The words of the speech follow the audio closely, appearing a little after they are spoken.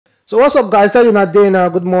So what's up, guys? Tell you not day now.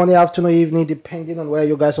 Good morning, afternoon, evening, depending on where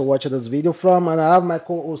you guys are watching this video from. And I have my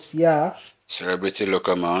co-host here, Celebrity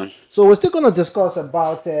Local Man. So we're still gonna discuss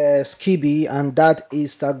about Skiibii and that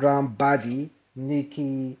Instagram baddie,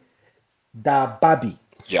 Nickie Dabarbie.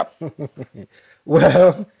 Yep.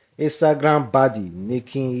 Well, Instagram baddie,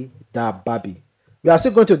 Nickie Dabarbie. We are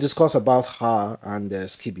still going to discuss about her and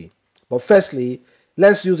Skiibii. But firstly,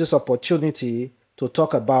 let's use this opportunity to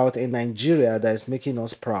talk about a Nigeria that is making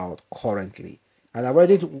us proud currently. And I've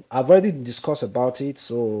already discussed about it.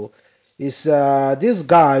 So it's this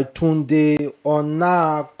guy Tunde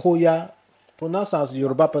Onakoya, pronounced as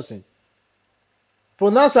Yoruba person.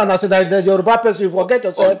 Pronounce as the Yoruba person, you forget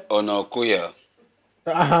yourself. Onakoya.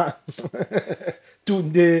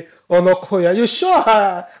 Tunde Onakoya. You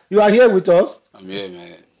sure you are here with us? I'm here,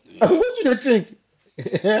 man. What do you think?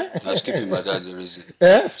 Now, Skiibii matter the reason.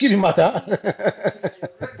 Skiibii matter.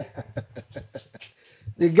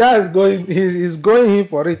 The guy is going. He's going in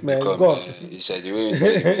for it, man. He said the way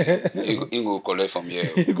he go collect from here.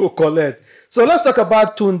 He go collect. So let's talk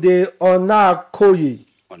about Tunde Onakoya.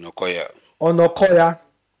 Onakoya.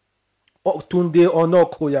 Tunde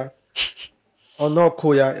Onakoya.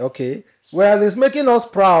 Onakoya. Okay. Well, he's making us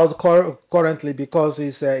proud currently because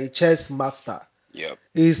he's a chess master. Yep.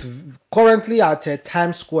 He's currently at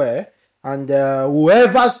Times Square, and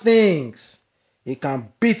whoever thinks he can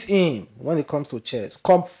beat him when it comes to chess,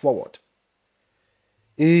 come forward.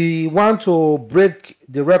 He wants to break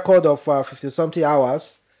the record of 50-something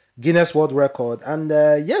hours, Guinness World Record. And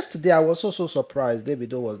yesterday, I was also surprised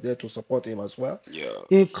Davido was there to support him as well,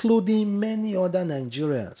 including many other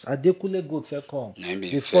Nigerians. Adekule Goldfecom,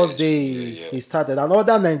 the first day he started, and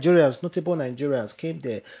other Nigerians, notable Nigerians, came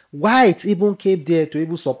there. White even came there to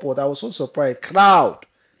even support. I was so surprised. Crowd.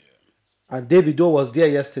 And Davido was there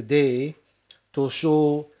yesterday to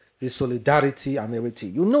show his solidarity and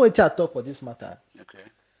everything. You know what I talk for this matter. Okay.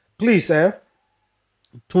 Please,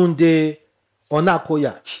 Tunde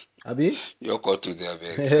Onakoya. Abi? You're called to there,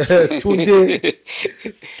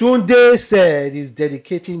 Tunde said he's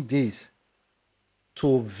dedicating this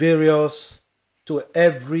to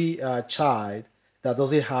every child that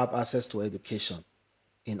doesn't have access to education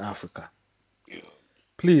in Africa. Yeah.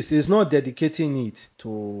 Please, he's not dedicating it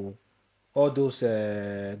to all those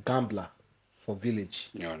gambler for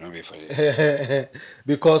village. No, not before that.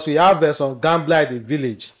 Because we have some gambler in the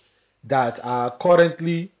village that are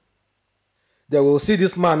currently, they will see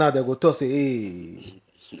this man now, they will talk, say, hey,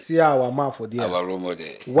 see our man for there. Our role model.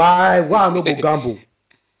 Why no go gamble?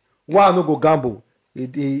 Why no go gamble?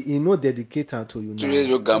 He no dedicated to you now. Today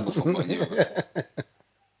no gamble for money.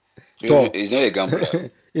 He's not a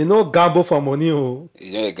gambler. He no gamble for money.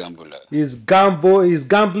 He's not a gambler. He's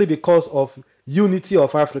gambling because of unity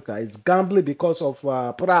of Africa. He's gambling because of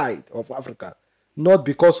pride of Africa, not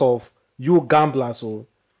because of you gamblers.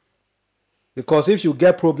 Because if you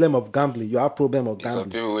get problem of gambling, you have problem of gambling.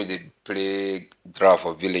 Because people when they play draft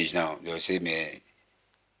for village now, they'll say, man,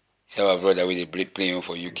 see our brother when they playing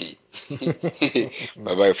for UK.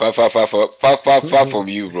 But far from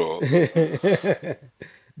you, bro.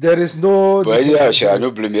 There is no. But yeah, sure, I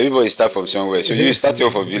don't blame you. Everybody start from somewhere. So you start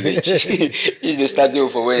from village. He's the starting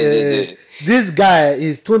for where they. This guy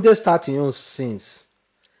is Tunde starting your since.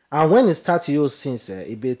 And when he started your since,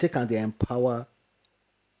 he be taken to empower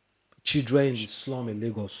children in the slum in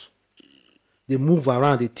Lagos. They move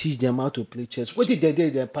around, they teach them how to play chess. What did they do?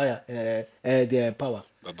 They empower.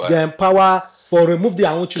 They empower for remove their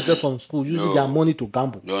own children from school using their money to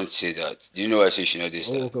gamble. Don't say that. Do you know why I say she know this?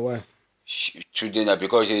 Okay, why? Today now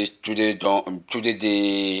because today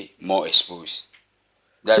they more exposed.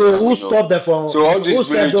 That's so who stopped them from? So all this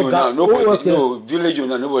village now, no village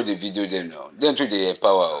now, nobody video them now. Then today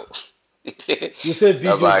empower. You say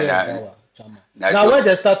video empower. Now when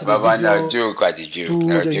they start to now joke at the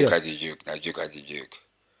joke.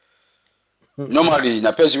 Normally,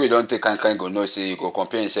 na person we don't take kind go no say you go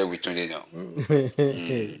compare yourself with Tunde now.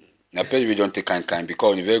 Na person we don't take kind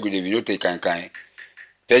because very good if you don't take kind.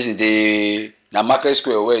 Person they na market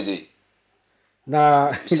square where they.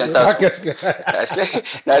 Na market square.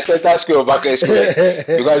 Na center square market square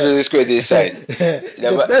because the square they side.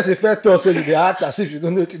 The person first talk say they act as if you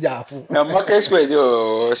don't know what they happen. Na market square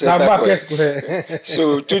dey center market square.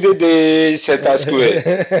 So today they center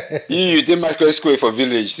square. You dey market square for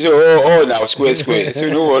village. So now square. So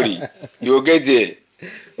don't worry, you will get there.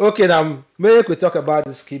 Okay, now maybe we talk about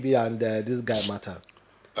this Skiibii and this guy matter.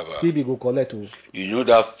 Skiibii go collect. You know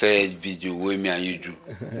that first video where me and you do.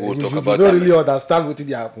 We'll talk about that. You don't really understand what it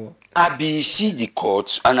happen. I be see the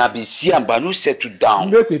court and I be see and but no settle down.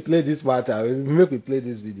 Make we play this matter. Make we play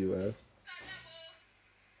this video.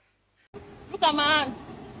 Look at my hand.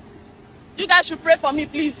 You guys should pray for me,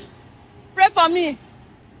 please. Pray for me.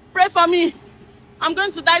 Pray for me. I'm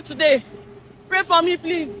going to die today. Pray for me,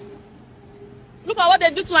 please. Look at what they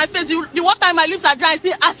did to my face. The water in my lips are dry.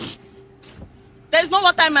 See, ash. There is no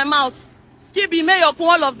water in my mouth. Skiibii, Mayor,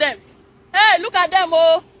 all of them. Hey, look at them,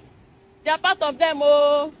 oh. They are part of them,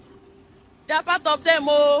 oh. They are part of them,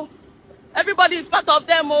 oh. Everybody is part of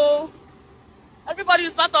them, oh. Everybody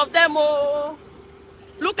is part of them, oh.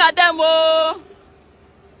 Look at them, oh.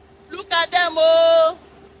 Look at them, oh.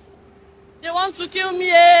 They want to kill me,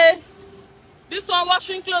 eh. This one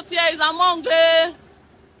washing clothes here is among, eh.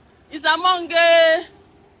 Is among, eh.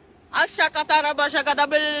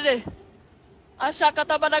 Ashakatarabashakadabedede.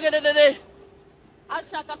 Ashakatabadagedede.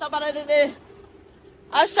 Ashakatabadagedede.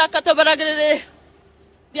 Ashakatabadagedede.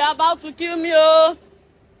 They are about to kill me, oh.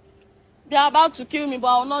 They are about to kill me, but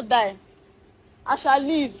I will not die. I shall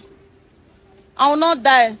live. I will not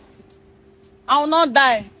die. I will not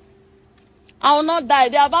die. I will not die.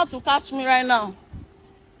 They are about to catch me right now.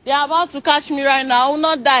 They are about to catch me right now. I will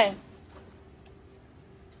not die.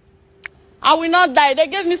 I will not die. They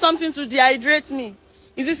gave me something to dehydrate me.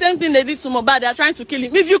 It's the same thing they did to Mohbad. They are trying to kill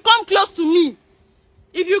him. If you come close to me,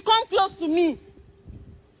 if you come close to me,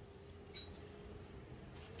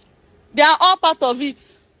 they are all part of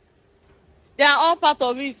it. They are all part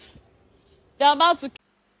of it. They are about to.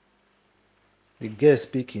 The girl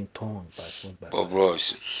speak in tongues by phone. But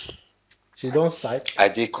bros, She don't sight. I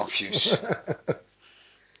did confused.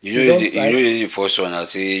 You know the first one. I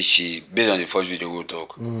say she based on the first video we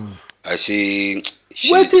talk. I say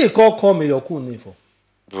she. Wait till you call me your cool name for.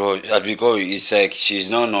 Bro, because it's like she's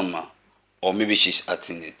not normal, or maybe she's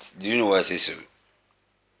acting it. Do you know why I say so?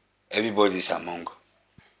 Everybody is among.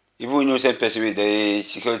 Even when you same person with the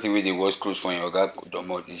security with the worst clothes for your guy,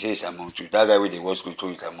 they say it's among too. That guy with the worst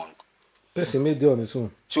clothes is among. Person made on his own.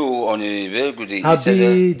 So on a very good day,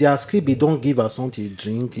 their Skiibii don't give us something to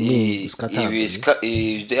drink. If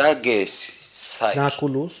that gets psych,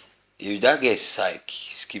 if that gets psych,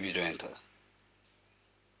 Skiibii don't enter.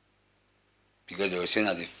 Because they were saying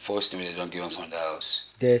that the first thing they don't give them from the house.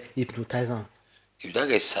 They hypnotize them. If that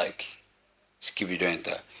gets psych, Skiibii don't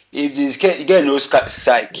enter. If this get no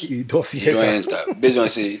psych, he don't enter. Based on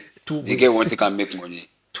say they get one thing can make money.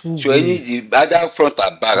 So the either front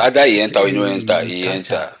or back, either he enter or he no enter, he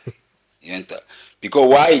enter. Because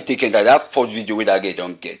why he take enter that first video where that guy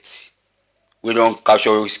don't get, we don't capture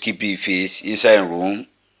Skiibii face inside room.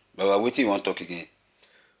 But what do you want to talk again?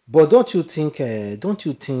 But don't you think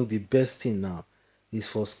the best thing now is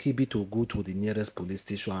for Skiibii to go to the nearest police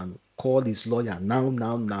station and call his lawyer now?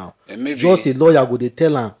 Maybe, just a lawyer go they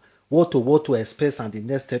tell him what to expect and the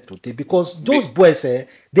next step to take, because those boys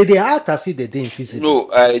they act as if they didn't invisible. No,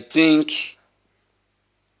 I think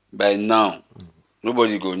by now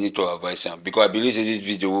nobody go need to advise him, because I believe this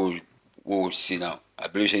video will see now. I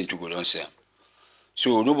believe he to go down see.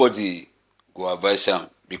 So nobody go advise him,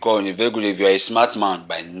 because in a very good, if you are a smart man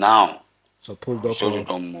by now, so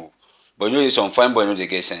don't move. But you know some fine boy know they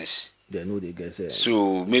get sense. They know they get sense.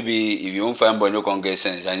 So maybe if you don't find boy no can get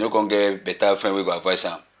sense and you can get better friend we go advise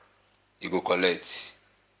him, you go collect.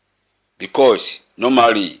 Because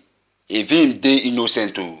normally if him dey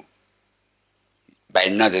innocent to by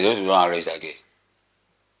now they just don't arrest that guy.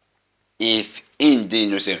 If him dey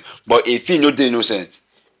innocent, but if he no dey innocent,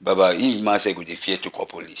 Baba, he must say go dey fear to call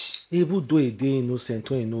police. Even though he dey innocent,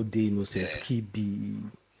 when he no dey innocent, Skiibii.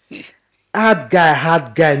 Hard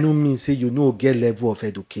guy no mean say you no get level of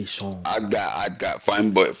education. Hard guy,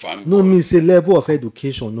 fine boy. No mean say level of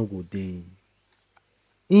education no go dey.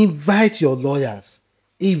 Invite your lawyers,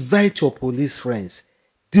 invite your police friends,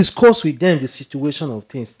 discuss with them the situation of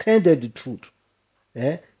things, tell them the truth.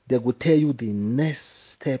 They go tell you the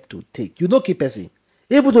next step to take. You know, keep person.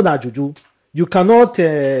 Even though na juju, you cannot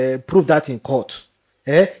prove that in court.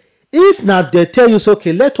 If now they tell you, so,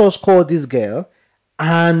 okay, let us call this girl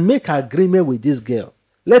and make agreement with this girl.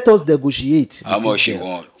 Let us negotiate. How much she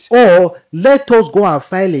want? Or let us go and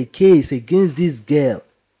file a case against this girl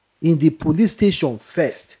in the police station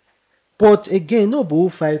first. But again, nobody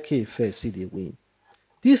file case first, see they win.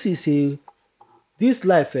 This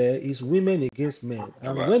life is women against men.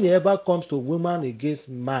 And when it ever comes to woman against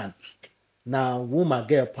man, now woman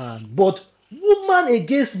get pan. But woman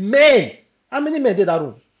against men, how many men did that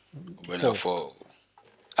room? Four.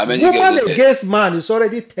 How many woman against man is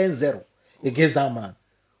already 10-0 against that man.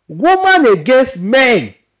 Woman against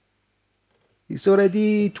men, it's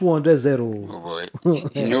already 200-0. Oh boy.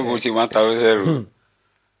 You know go see 1,000.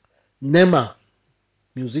 Neymar,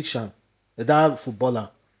 musician, that footballer,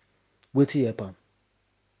 wetin help am?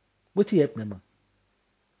 Wetin help Neymar?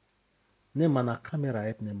 Neymar na camera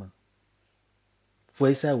help Neymar. For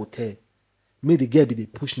inside hotel, Make the girl be the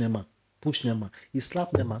push Nema. He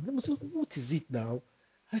slapped Nema. Nema say, what is it now?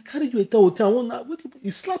 I carry you a hotel.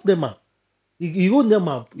 He slapped Nema. He hold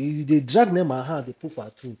Nema. They drag Nema hand. They put for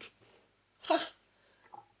truth.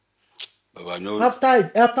 Baba, no.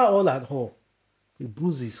 After all and all, the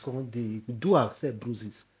bruises come. They do accept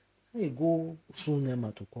bruises. Then he go soon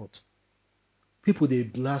Nema to court. People they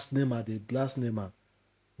blast Nema.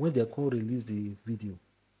 When they come release the video,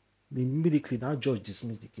 immediately now judge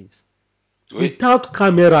dismiss the case. Without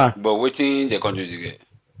camera. But waiting they can't do the girl.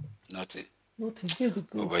 Nothing. Nothing.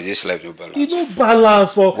 But this life no balance. You no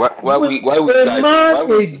balance for why we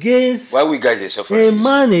guys suffer? A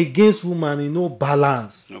man against woman, you no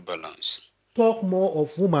balance. No balance. Talk more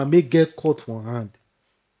of woman may get caught for hand.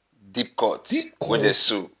 Deep cut. When they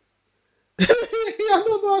sue. I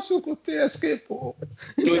don't know how to go to escape. No,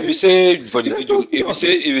 if you say for the video,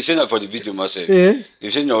 if you say that for the video myself, if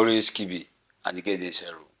you say no always Skiibii and they get this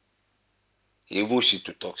hero. Even she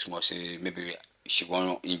to talk small, say maybe she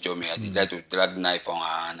want to injure me. I did try to drag knife on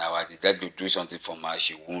her and I did try to do something for her.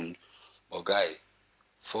 She wound. But guy,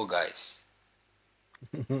 4 guys.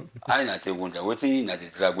 I not a wound. Waiting at the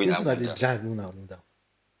drag when I wound.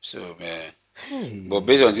 So man, but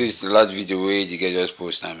based on this last video where the guy just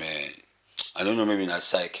post, man, I don't know, maybe not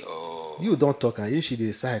psych or. You don't talk, and if she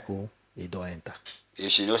dey psycho, he don't enter.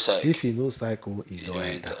 If she no psych. If he no psycho, he don't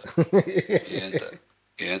enter.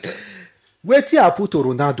 He enter. Wetin happen to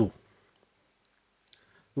Ronaldo?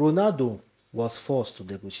 Ronaldo was forced to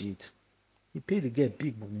negotiate. He paid the girl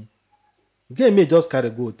big money. The girl may just carry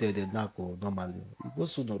go hotel the narco normally. He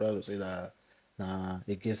goes to Ronaldo say that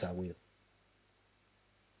against her will.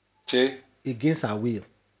 Say? Against her will.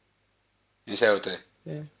 Inside hotel?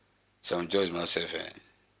 Yeah. Some judge myself.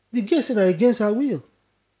 The girl said that against her will.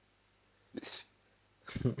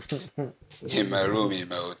 In my room, in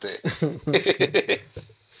my hotel.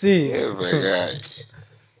 See. Oh my God.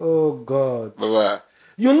 Oh God. Baba.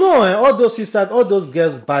 You know, all those sisters, all those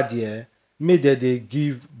girls bad here, made that they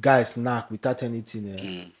give guys knack without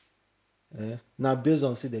anything. Now based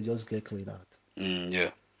on say they just get clean out. Yeah.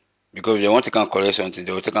 Because they want to come correct something,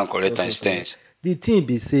 they will take and correct and stance. The thing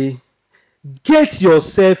be say, get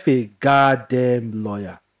yourself a goddamn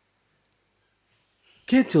lawyer.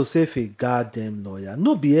 Get yourself a goddamn lawyer.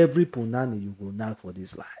 No be every punani you go knack for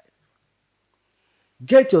this life.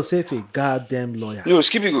 Get yourself a goddamn lawyer. No,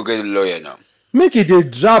 Skiibii go get a lawyer now. Make it a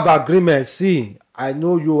draft agreement. See, I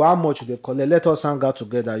know you how much they collect. Let us hang out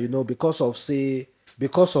together, because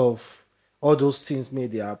of all those things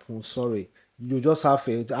made they happen. Sorry. You just have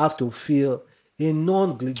to feel a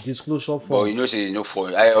non-disclosure form. But say no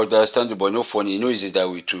funny. I understand, but no funny. Is that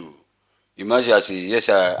way too. Imagine I say, yes,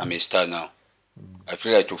 I'm a star now. I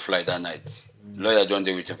feel like to fly that night. Lawyer don't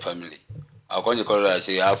deal with your family. I'll call the caller and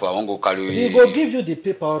say, I want to go carry you. He will give you the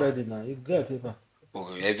paper already now. You get paper.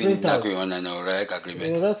 Okay, everything that going on and right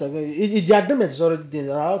agreement. The agreement is already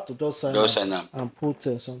there. I have to just sign up and put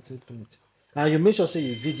something to it. And you make sure say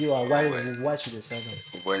you video her why she dey sign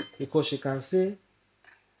up. When? Because she can say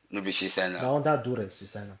no be she sign up. Now under duress she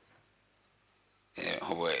sign up. Yeah,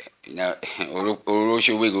 oh boy. Now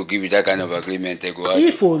Orosho we go give you that kind of agreement. Go out.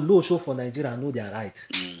 If Olosho for Nigeria know their right,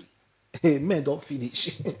 men don't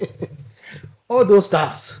finish. All those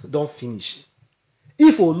stars don't finish.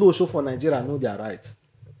 If Olosho for Nigeria know their right.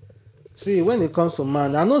 See, when it comes to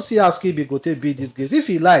man, I don't see how Skiibii go take beat this case. If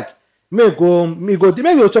he like, maybe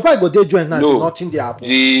Ochopa go dey join now. No, nothing dey happen.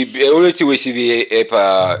 The only thing we see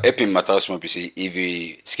helping matters more be say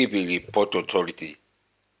if Skiibii report authority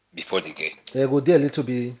before the game. They go there a little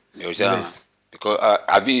bit less. Because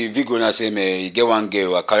if you go and say me, you get one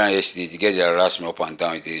girl I carry yesterday, they get their harass me up and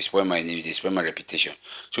down, they spoil my name, they spoil my reputation.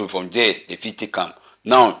 So from there, if you take them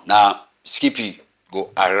now Skiibii go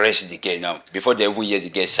arrest the girl now before they even hear the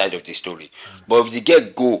girl side of the story. But if the girl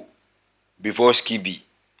go before Skiibii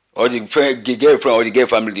or the girlfriend or the girl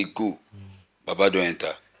family they go, Baba don't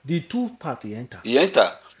enter. The two party enter. He enter,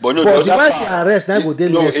 but no. But the one he arrest now go dey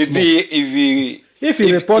less. If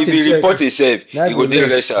he report himself, he go dey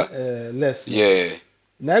lesser. Less. Yeah.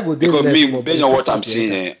 Now go dey because less. Me, based on what I'm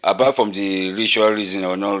seeing, apart from the racial reason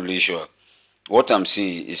or not racial, what I'm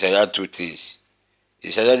seeing is I had 2 things.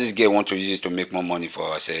 It's either this girl want to use it to make more money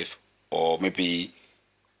for herself, or maybe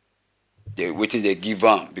they waiting they give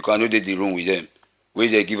her because I know they the room with them. Where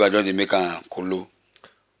they give her, don't they make her colo?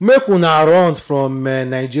 Make una run from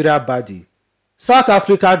Nigeria body. South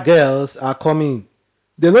Africa girls are coming.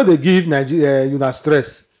 They know they give Nigeria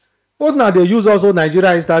stress. What now they use also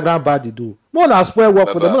Nigeria Instagram body do? More than spoil work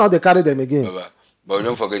for them. Now they carry them again. But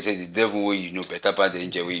don't forget, say the devil way you know better part the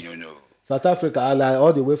angel way you don't know. South Africa,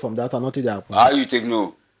 all the way from that, or nothing they happen. How you take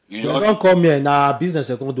no? You don't come here now. Business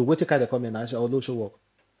they gonna do. Wait till they come here now. Or no show work.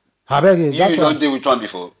 I beg you. You don't deal with one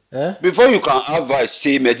before. Eh? Before you can advise,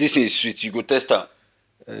 say medicine is sweet, you go test her.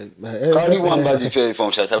 Carry one body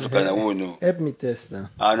from South Africa, and I won't know. Help me test now.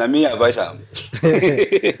 And I mean advise her.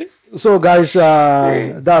 So guys,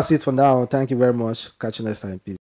 that's it for now. Thank you very much. Catch you next time. Peace.